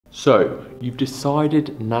So, you've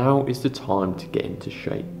decided now is the time to get into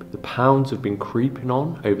shape. The pounds have been creeping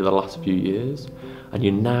on over the last few years, and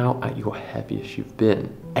you're now at your heaviest you've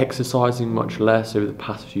been. Exercising much less over the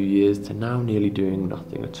past few years to now nearly doing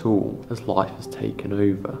nothing at all, as life has taken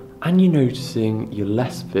over. And you're noticing you're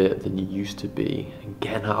less fit than you used to be, and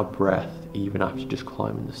getting out of breath even after just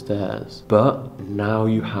climbing the stairs. But now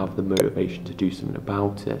you have the motivation to do something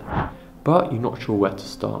about it. But you're not sure where to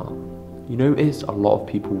start. You notice a lot of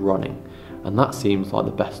people running, and that seems like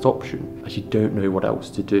the best option, as you don't know what else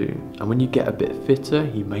to do. And when you get a bit fitter,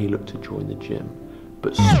 you may look to join the gym.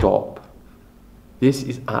 But stop. This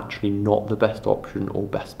is actually not the best option or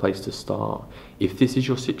best place to start. If this is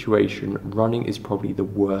your situation, running is probably the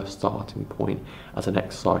worst starting point as an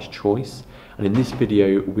exercise choice. And in this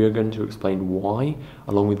video, we're going to explain why,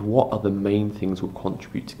 along with what other main things will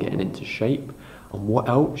contribute to getting into shape, and what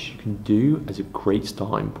else you can do as a great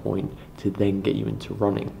starting point to then get you into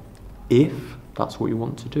running, if that's what you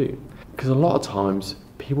want to do. Because a lot of times,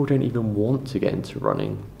 people don't even want to get into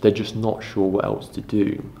running, they're just not sure what else to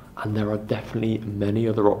do. And there are definitely many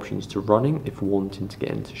other options to running if wanting to get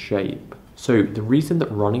into shape. So the reason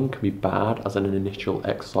that running can be bad as an initial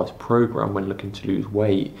exercise program when looking to lose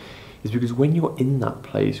weight is because when you're in that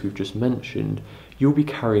place we've just mentioned, you'll be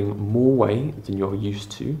carrying more weight than you're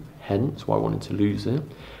used to, hence why wanting to lose it,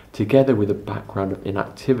 together with a background of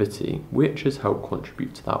inactivity, which has helped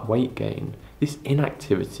contribute to that weight gain. This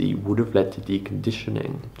inactivity would have led to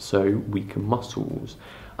deconditioning, so weaker muscles,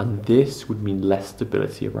 and this would mean less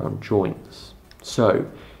stability around joints. So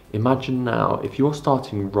imagine now if you're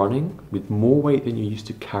starting running with more weight than you're used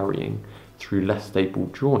to carrying through less stable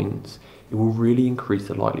joints, it will really increase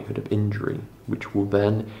the likelihood of injury, which will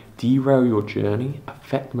then derail your journey,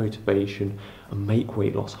 affect motivation, and make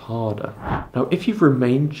weight loss harder. Now, if you've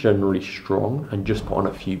remained generally strong and just put on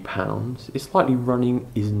a few pounds, it's likely running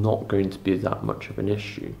is not going to be that much of an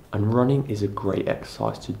issue. And running is a great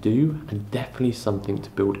exercise to do, and definitely something to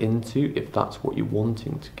build into if that's what you're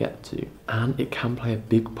wanting to get to. And it can play a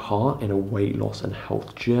big part in a weight loss and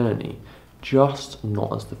health journey, just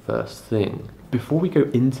not as the first thing. Before we go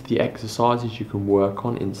into the exercises you can work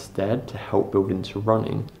on instead to help build into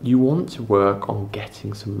running, you want to work on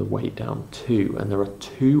getting some of the weight down too, and there are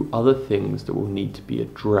two other things that will need to be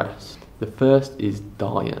addressed. The first is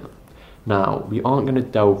diet. Now, we aren't going to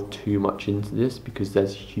delve too much into this because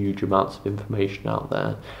there's huge amounts of information out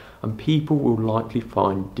there, and people will likely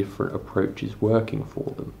find different approaches working for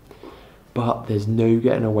them. But there's no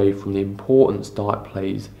getting away from the importance diet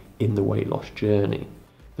plays in the weight loss journey.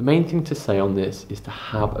 The main thing to say on this is to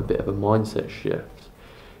have a bit of a mindset shift.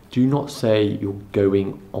 Do not say you're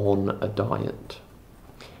going on a diet.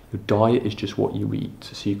 Your diet is just what you eat,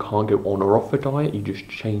 so you can't go on or off a diet, you just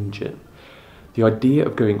change it. The idea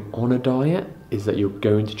of going on a diet is that you're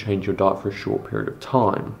going to change your diet for a short period of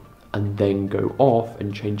time and then go off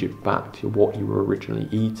and change it back to what you were originally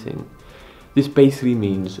eating. This basically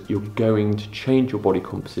means you're going to change your body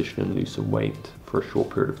composition and lose some weight for a short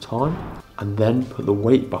period of time, and then put the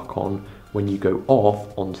weight back on when you go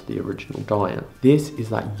off onto the original diet. This is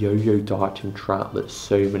that yo-yo dieting trap that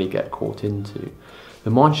so many get caught into. The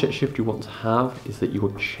mindset shift you want to have is that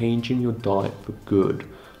you're changing your diet for good,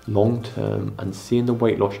 long term, and seeing the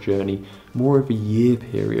weight loss journey more of a year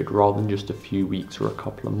period rather than just a few weeks or a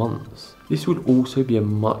couple of months. This would also be a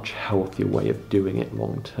much healthier way of doing it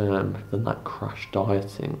long term than that crash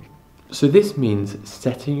dieting. So this means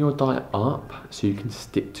setting your diet up so you can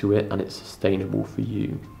stick to it and it's sustainable for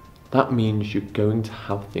you. That means you're going to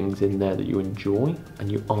have things in there that you enjoy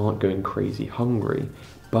and you aren't going crazy hungry,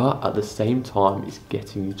 but at the same time it's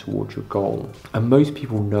getting you towards your goal. And most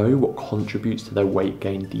people know what contributes to their weight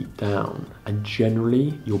gain deep down, and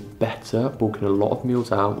generally you're better bulking a lot of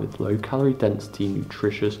meals out with low calorie density,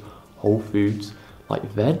 nutritious whole foods like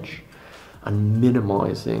veg, and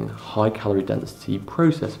minimizing high calorie density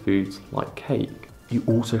processed foods like cake. You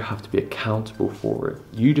also have to be accountable for it.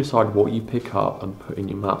 You decide what you pick up and put in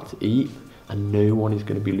your mouth to eat, and no one is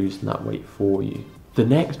going to be losing that weight for you. The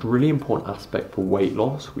next really important aspect for weight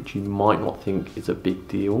loss, which you might not think is a big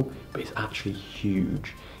deal, but it's actually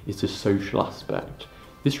huge, is the social aspect.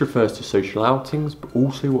 This refers to social outings, but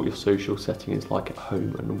also what your social setting is like at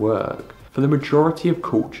home and work. For the majority of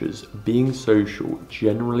cultures, being social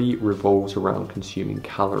generally revolves around consuming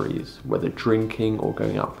calories, whether drinking or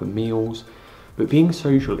going out for meals, but being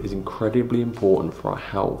social is incredibly important for our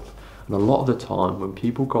health, and a lot of the time when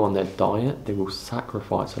people go on their diet, they will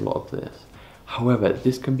sacrifice a lot of this. However,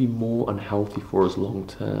 this can be more unhealthy for us long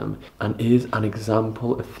term and is an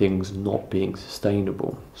example of things not being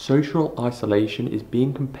sustainable. Social isolation is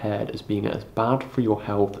being compared as being as bad for your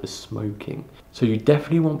health as smoking. So you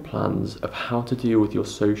definitely want plans of how to deal with your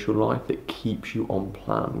social life that keeps you on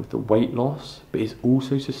plan with the weight loss, but is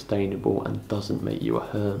also sustainable and doesn't make you a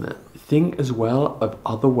hermit. Think as well of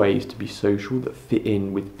other ways to be social that fit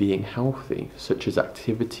in with being healthy, such as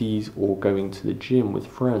activities or going to the gym with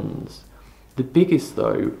friends. The biggest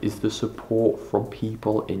though is the support from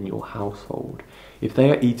people in your household. If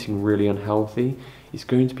they are eating really unhealthy, it's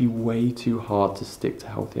going to be way too hard to stick to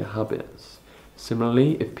healthier habits.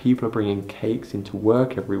 Similarly, if people are bringing cakes into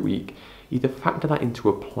work every week, either factor that into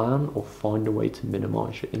a plan or find a way to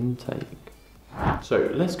minimise your intake. So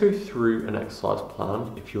let's go through an exercise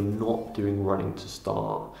plan if you're not doing running to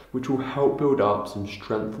start, which will help build up some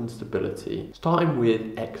strength and stability, starting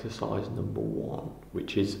with exercise number 1,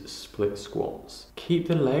 which is split squats. Keep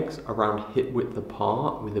the legs around hip width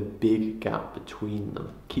apart with a big gap between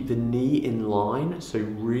them. Keep the knee in line, so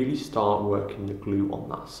really start working the glute on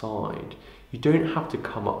that side. You don't have to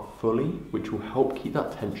come up fully, which will help keep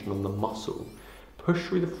that tension on the muscle. Push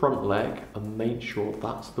through the front leg and make sure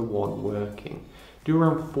that's the one working. Do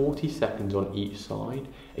around 40 seconds on each side,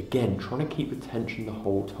 again trying to keep the tension the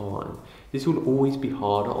whole time. This will always be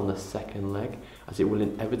harder on the second leg, as it will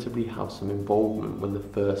inevitably have some involvement when the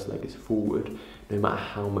first leg is forward, no matter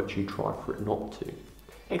how much you try for it not to.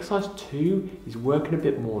 Exercise 2 is working a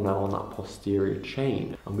bit more now on that posterior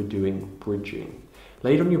chain, and we're doing bridging.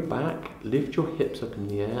 Laid on your back, lift your hips up in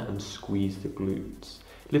the air and squeeze the glutes.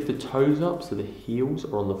 Lift the toes up so the heels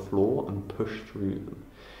are on the floor and push through them.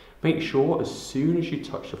 Make sure as soon as you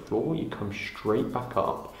touch the floor, you come straight back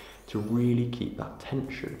up to really keep that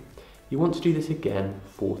tension. You want to do this again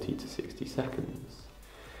 40 to 60 seconds.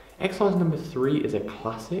 Exercise number 3 is a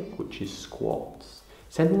classic, which is squats.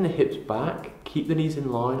 Sending the hips back, keep the knees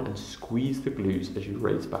in line and squeeze the glutes as you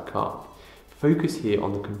raise back up. Focus here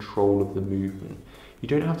on the control of the movement. You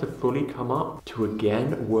don't have to fully come up to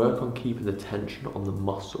again work on keeping the tension on the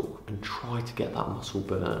muscle and try to get that muscle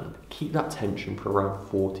burn. Keep that tension for around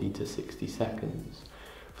 40 to 60 seconds.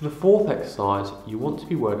 For the 4th exercise, you want to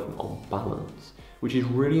be working on balance, which is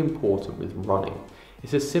really important with running.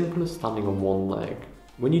 It's as simple as standing on one leg.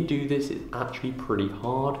 When you do this, it's actually pretty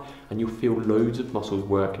hard and you'll feel loads of muscles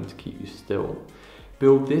working to keep you still.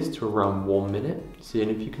 Build this to around 1 minute, seeing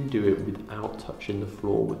if you can do it without touching the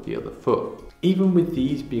floor with the other foot. Even with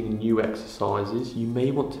these being new exercises, you may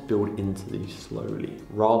want to build into these slowly,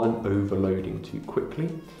 rather than overloading too quickly.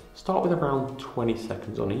 Start with around 20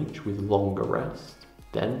 seconds on each with longer rest,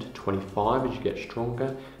 then to 25 as you get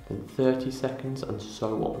stronger, then 30 seconds and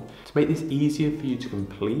so on. To make this easier for you to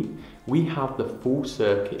complete, we have the full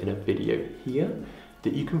circuit in a video here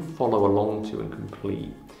that you can follow along to and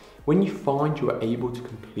complete. When you find you are able to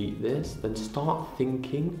complete this, then start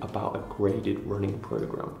thinking about a graded running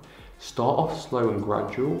program. Start off slow and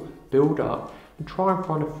gradual, build up, and try and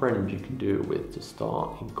find a friend you can do it with to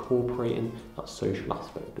start incorporating that social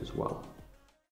aspect as well.